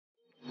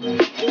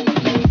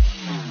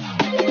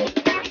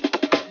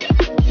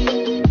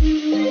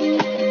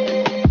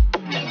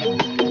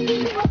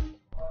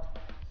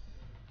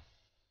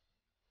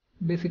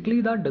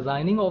Basically, the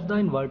designing of the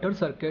inverter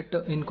circuit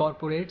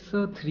incorporates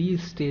three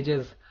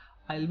stages.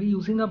 I'll be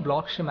using a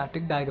block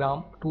schematic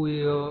diagram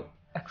to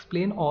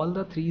explain all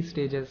the three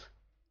stages.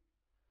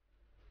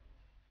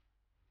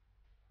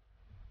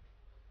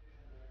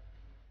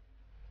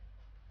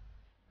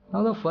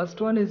 Now the first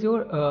one is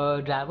your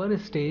driver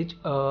stage,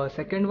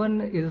 second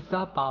one is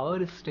the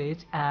power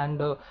stage,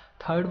 and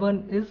third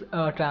one is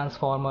a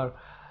transformer.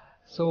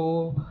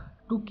 So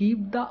to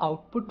keep the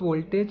output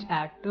voltage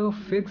at a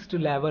fixed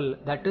level,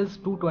 that is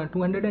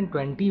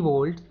 220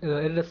 volts,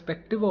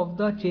 irrespective of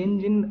the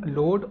change in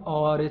load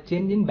or a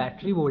change in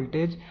battery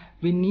voltage,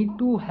 we need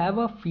to have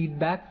a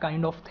feedback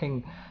kind of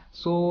thing.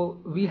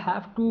 So we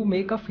have to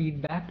make a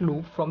feedback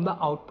loop from the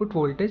output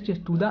voltage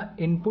to the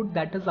input,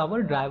 that is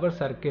our driver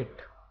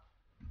circuit.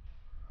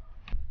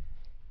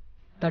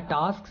 The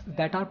tasks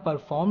that are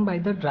performed by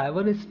the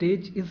driver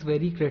stage is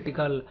very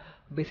critical.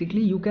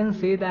 Basically, you can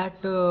say that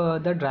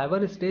the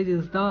driver stage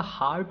is the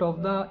heart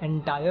of the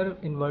entire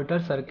inverter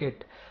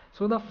circuit.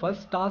 So the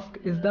first task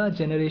is the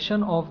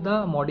generation of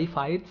the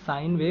modified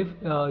sine wave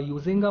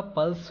using a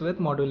pulse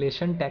width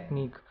modulation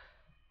technique.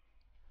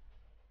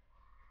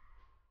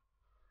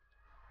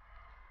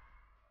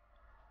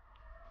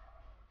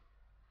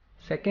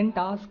 Second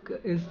task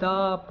is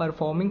the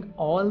performing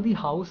all the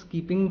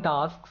housekeeping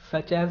tasks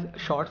such as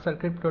short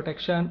circuit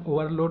protection,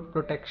 overload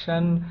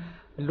protection,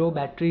 low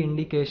battery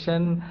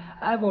indication.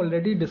 I've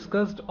already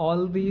discussed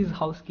all these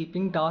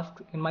housekeeping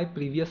tasks in my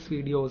previous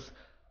videos.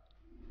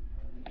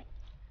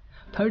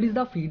 Third is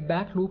the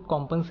feedback loop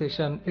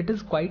compensation. It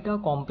is quite a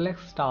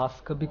complex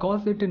task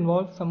because it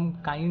involves some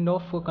kind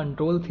of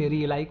control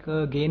theory like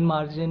gain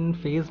margin,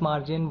 phase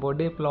margin,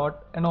 Bode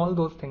plot, and all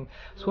those things.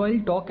 So I'll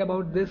talk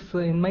about this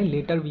in my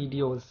later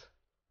videos.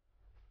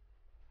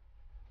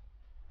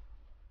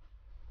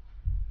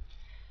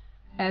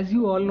 As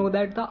you all know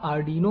that the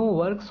Arduino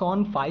works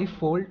on 5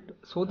 volt,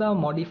 so the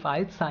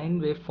modified sine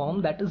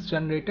waveform that is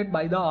generated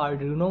by the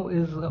Arduino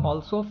is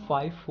also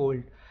 5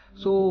 volt.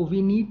 So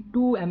we need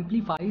to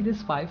amplify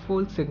this 5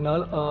 volt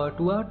signal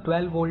to a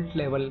 12 volt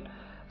level.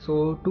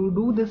 So to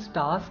do this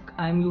task,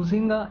 I am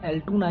using a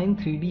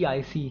L293D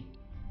IC.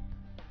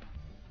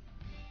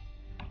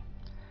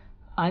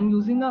 I am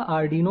using a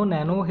Arduino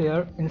Nano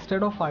here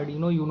instead of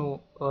Arduino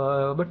Uno,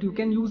 but you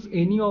can use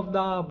any of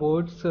the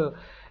boards,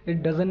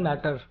 it doesn't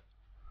matter.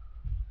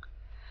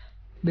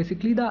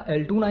 Basically, the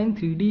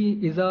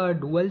L293D is a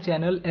dual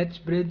channel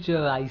H-bridge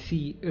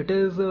IC. It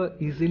is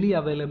easily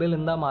available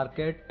in the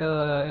market.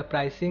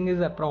 Pricing is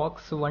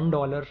approx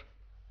 $1.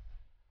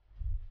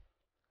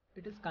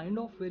 It is kind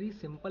of very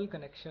simple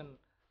connection.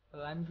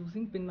 I'm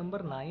using pin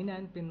number 9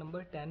 and pin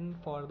number 10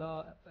 for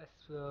the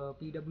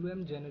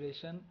PWM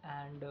generation,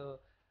 and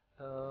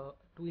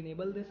to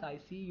enable this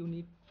IC you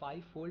need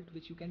 5 volt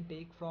which you can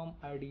take from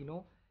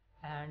Arduino,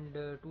 and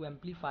to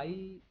amplify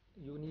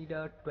you need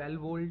a 12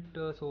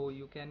 volt, so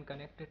you can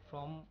connect it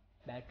from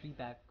battery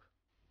pack.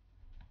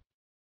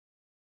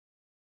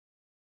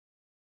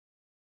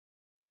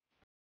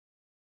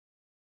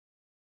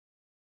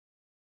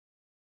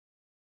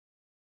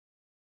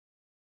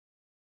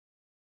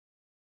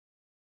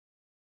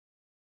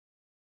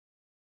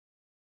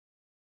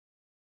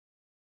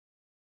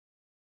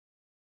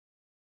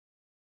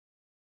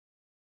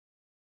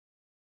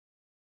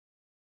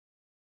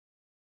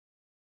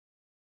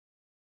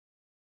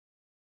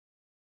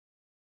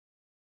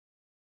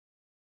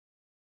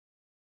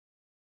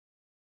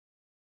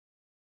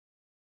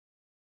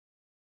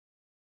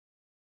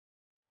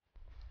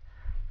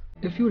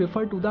 If you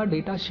refer to the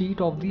data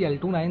sheet of the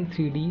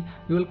L293D,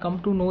 you will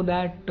come to know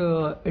that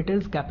it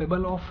is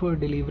capable of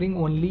delivering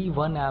only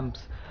 1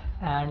 amps,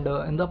 and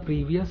in the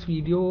previous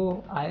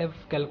video I have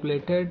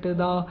calculated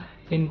the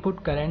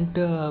input current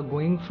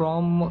going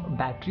from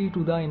battery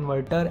to the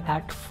inverter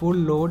at full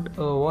load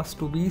was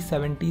to be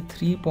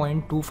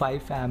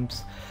 73.25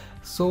 amps.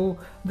 So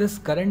this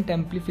current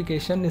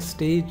amplification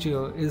stage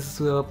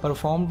is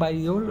performed by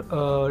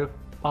your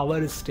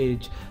power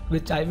stage,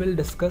 which I will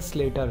discuss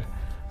later.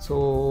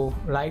 So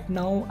right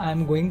now I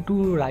am going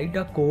to write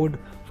a code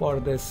for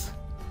this.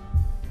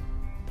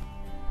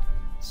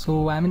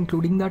 So I am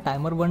including the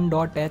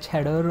timer1.h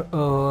header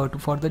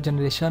for the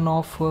generation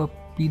of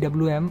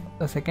PWM.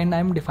 Second, I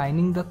am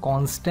defining the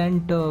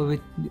constant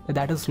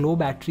that is low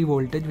battery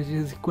voltage, which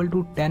is equal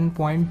to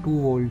 10.2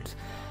 volts.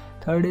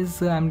 Third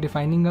is I am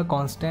defining a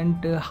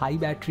constant high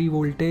battery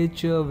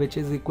voltage which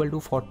is equal to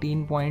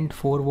 14.4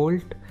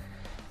 volt.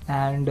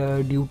 And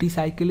duty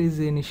cycle is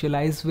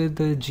initialized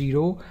with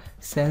 0,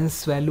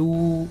 sense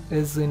value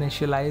is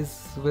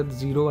initialized with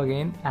 0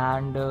 again,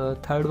 and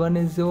third one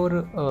is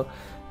your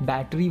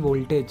battery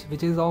voltage,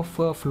 which is of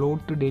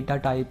float data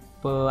type.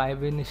 I have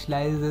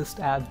initialized this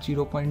as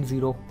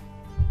 0.0.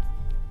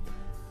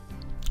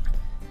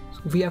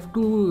 So we have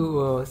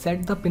to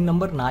set the pin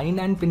number 9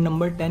 and pin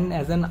number 10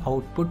 as an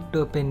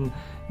output pin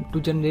to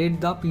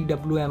generate the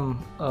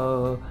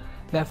PWM.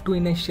 We have to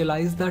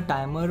initialize the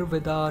timer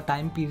with a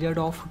time period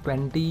of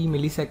 20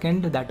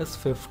 milliseconds, that is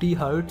 50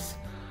 Hertz.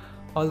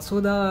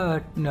 Also,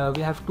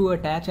 we have to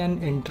attach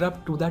an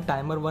interrupt to the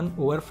timer 1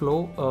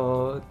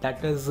 overflow,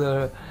 that is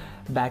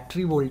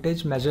battery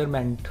voltage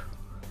measurement.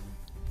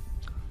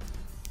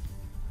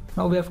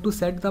 Now we have to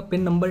set the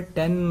pin number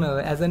 10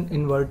 as an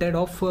inverted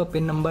of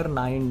pin number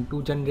 9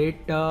 to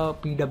generate a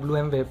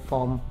PWM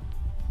waveform.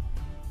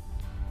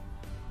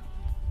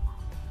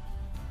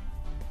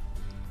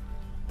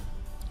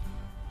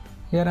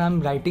 Here I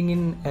am writing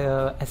in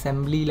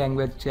assembly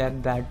language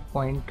at that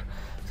point.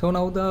 So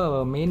now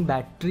the main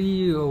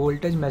battery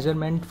voltage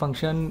measurement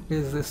function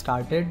is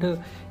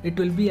started. It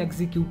will be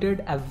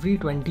executed every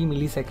 20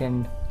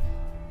 milliseconds.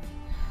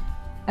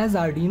 As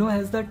Arduino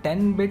has the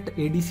 10-bit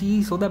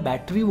ADC, so the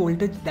battery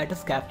voltage that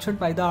is captured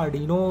by the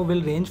Arduino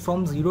will range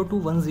from 0 to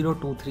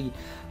 1023.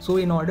 So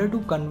in order to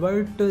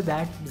convert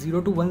that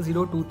 0 to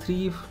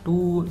 1023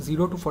 to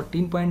 0 to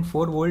 14.4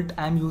 volt,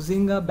 I am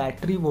using a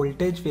battery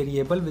voltage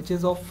variable which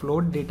is of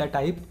float data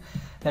type,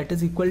 that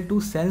is equal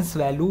to sense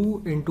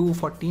value into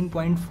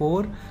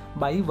 14.4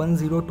 by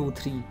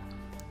 1023.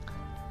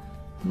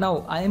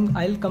 Now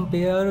I'll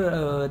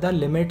compare the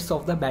limits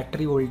of the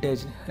battery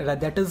voltage.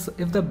 That is,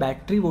 if the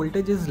battery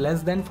voltage is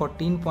less than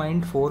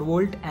 14.4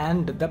 volt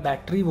and the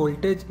battery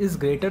voltage is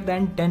greater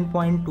than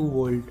 10.2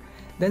 volt,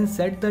 then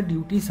set the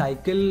duty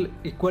cycle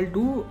equal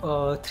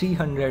to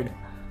 300.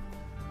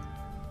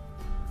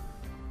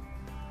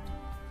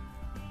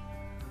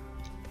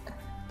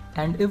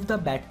 And if the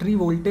battery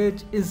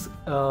voltage is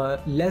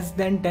less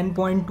than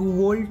 10.2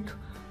 volt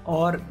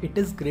or it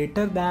is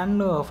greater than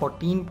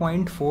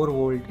 14.4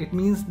 volt, it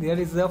means there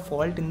is a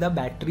fault in the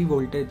battery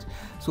voltage.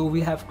 So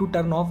we have to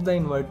turn off the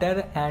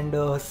inverter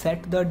and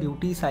set the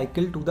duty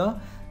cycle to the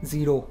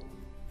 0.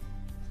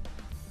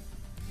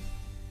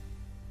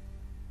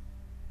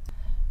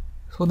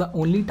 So the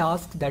only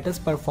task that is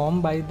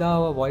performed by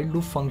the void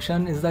loop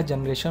function is the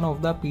generation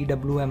of the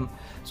PWM.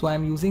 So I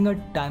am using a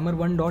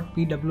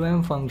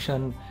timer1.pwm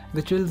function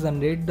which will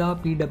generate the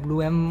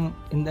PWM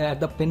at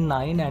the pin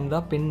 9 and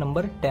the pin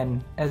number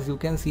 10, as you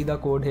can see the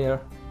code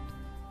here.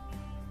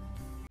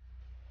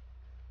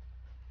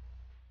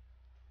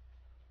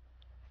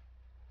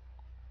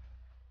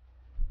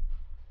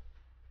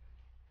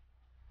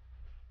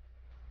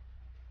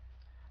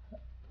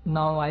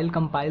 Now I'll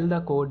compile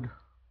the code.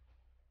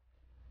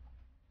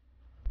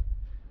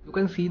 You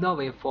can see the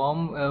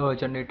waveform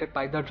generated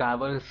by the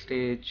driver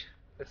stage.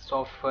 It's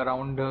of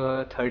around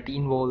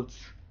 13 volts.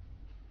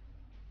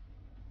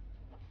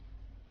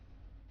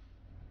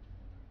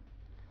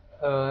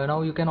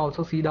 Now you can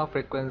also see the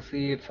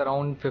frequency. It's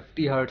around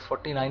 50 Hz,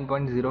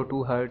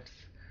 49.02 Hz.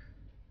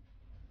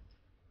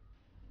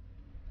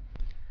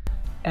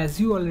 As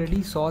you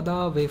already saw the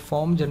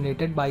waveform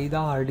generated by the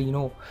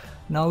Arduino,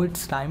 now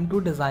it's time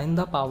to design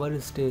the power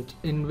stage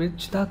in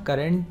which the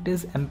current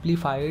is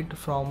amplified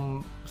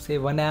from say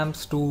 1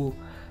 amps to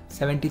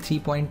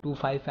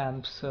 73.25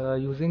 amps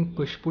using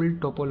push-pull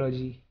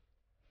topology.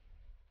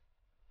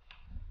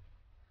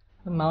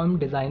 Now I'm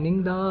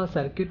designing the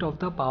circuit of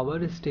the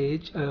power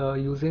stage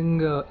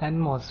using an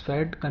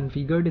MOSFET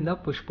configured in the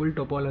push-pull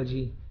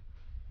topology.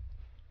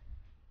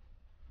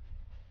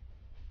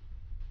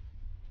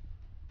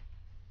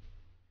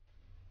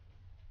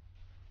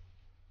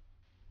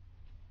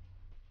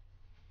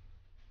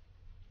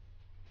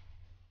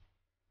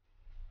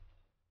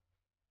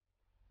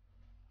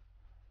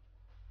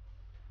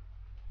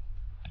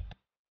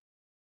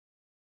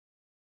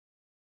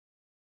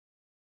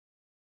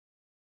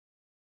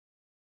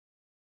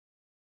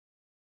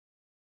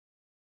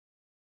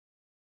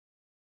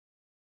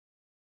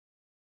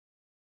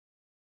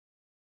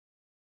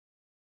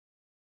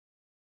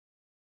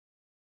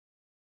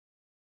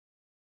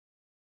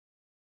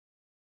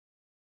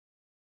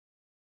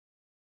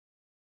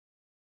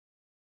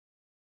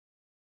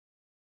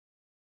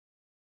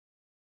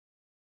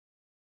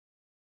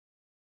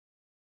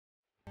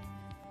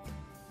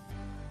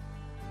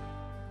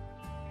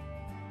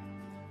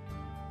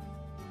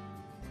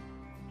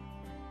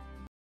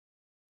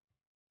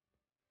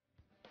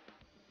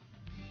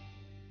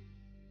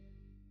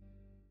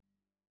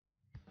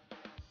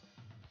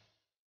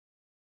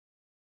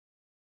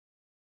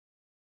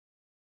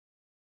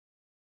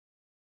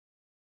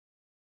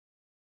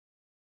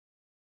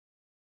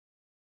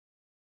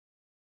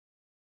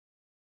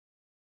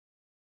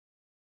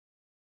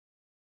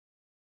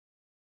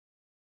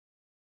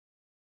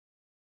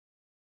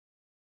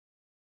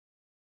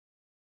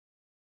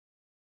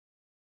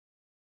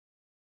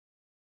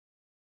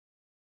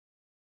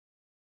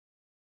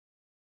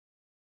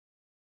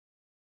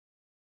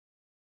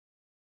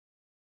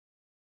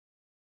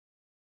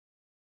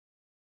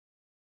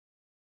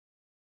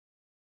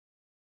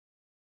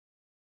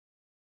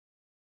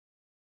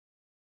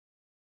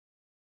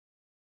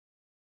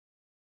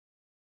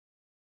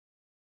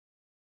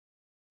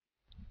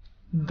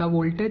 The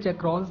voltage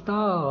across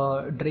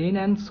the drain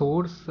and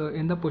source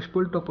in the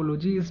push-pull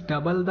topology is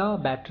double the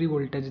battery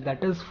voltage,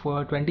 that is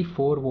for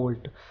 24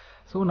 volt.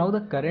 So now the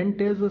current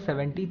is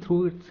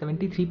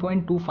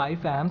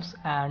 73.25 amps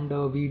and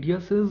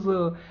VDS is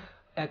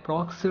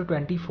approx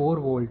 24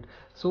 volt.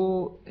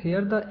 So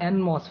here the N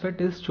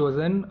MOSFET is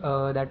chosen,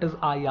 that is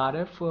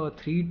IRF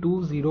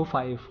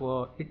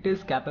 3205. It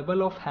is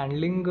capable of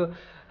handling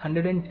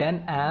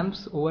 110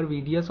 amps over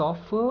VDS of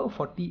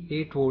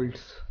 48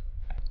 volts.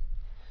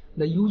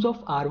 The use of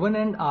R1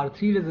 and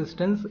R3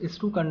 resistance is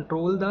to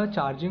control the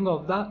charging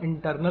of the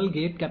internal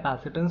gate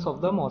capacitance of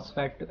the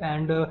MOSFET,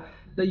 and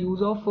the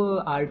use of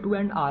R2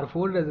 and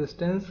R4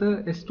 resistance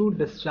is to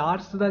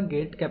discharge the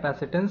gate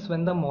capacitance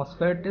when the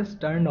MOSFET is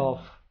turned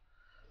off.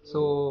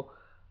 So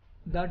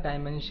the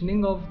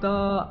dimensioning of the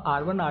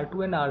R1,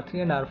 R2 and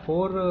R3 and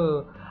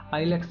R4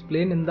 I'll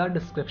explain in the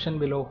description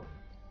below.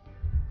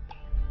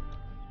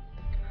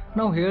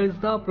 Now here is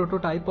the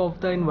prototype of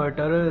the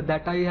inverter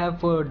that I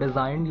have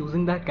designed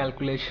using the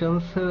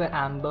calculations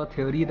and the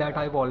theory that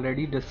I've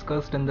already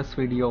discussed in this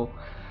video.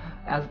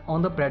 As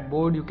on the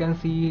breadboard you can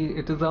see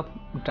it is a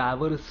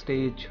driver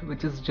stage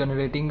which is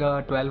generating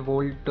a 12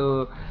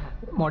 volt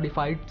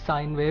modified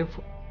sine wave.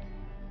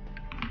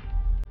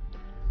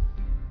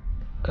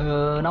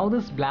 Now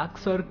this black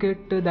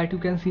circuit that you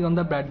can see on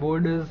the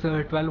breadboard is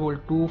 12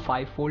 volt to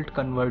 5 volt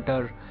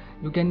converter.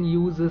 You can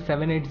use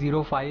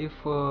 7805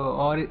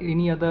 or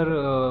any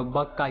other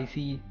buck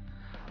IC.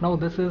 Now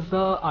this is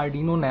the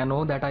Arduino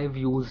Nano that I've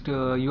used.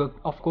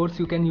 Of course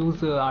you can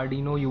use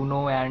Arduino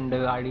Uno and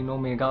Arduino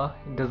Mega,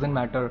 it doesn't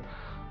matter.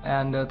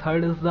 And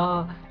third is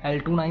the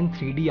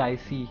L293D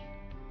IC.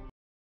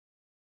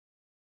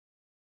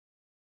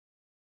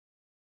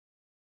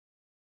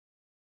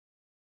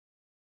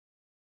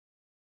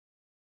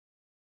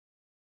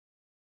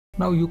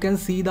 Now you can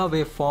see the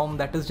waveform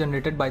that is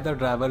generated by the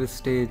driver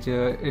stage.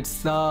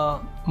 It's a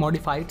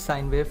modified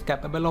sine wave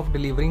capable of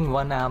delivering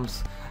 1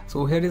 amps.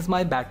 So here is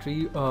my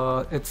battery.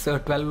 It's a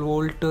 12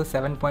 volt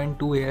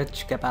 7.2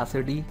 Ah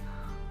capacity.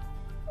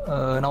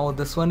 Now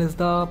this one is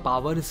the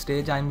power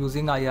stage. I'm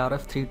using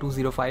IRF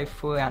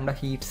 3205 and a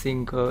heat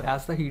sink.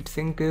 As the heat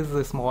sink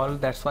is small,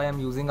 that's why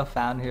I'm using a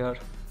fan here.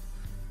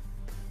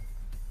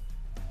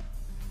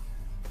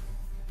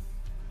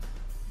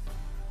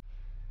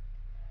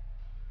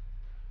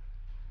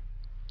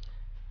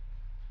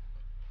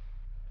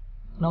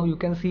 Now you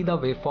can see the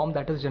waveform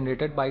that is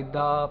generated by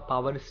the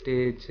power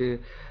stage.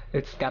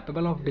 It's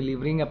capable of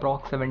delivering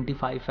approx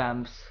 75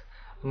 amps.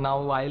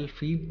 Now I'll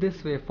feed this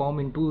waveform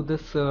into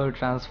this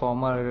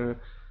transformer.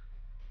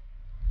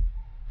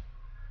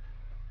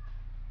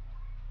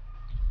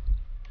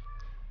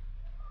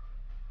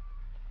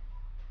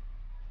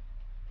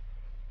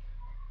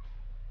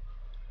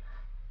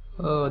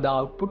 The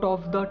output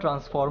of the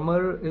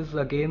transformer is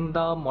again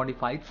the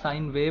modified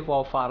sine wave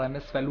of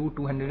RMS value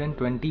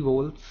 220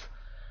 volts.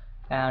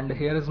 And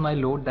here is my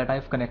load that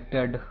I've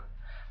connected.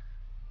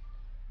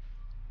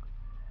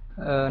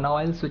 Now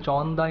I'll switch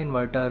on the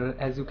inverter.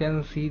 As you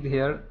can see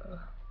here,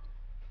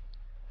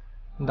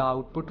 the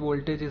output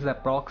voltage is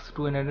approx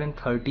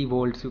 230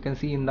 volts. You can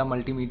see in the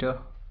multimeter.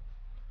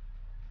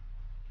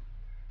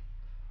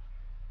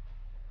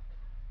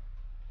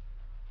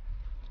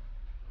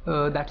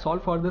 That's all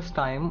for this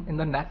time. In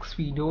the next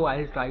video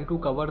I'll try to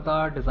cover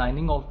the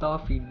designing of the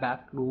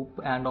feedback loop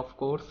and of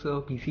course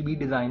PCB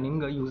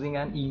designing using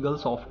an Eagle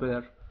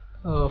software.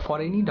 For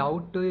any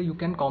doubt you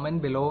can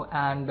comment below,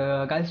 and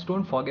guys,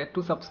 don't forget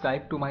to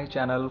subscribe to my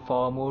channel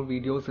for more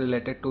videos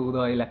related to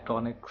the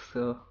electronics.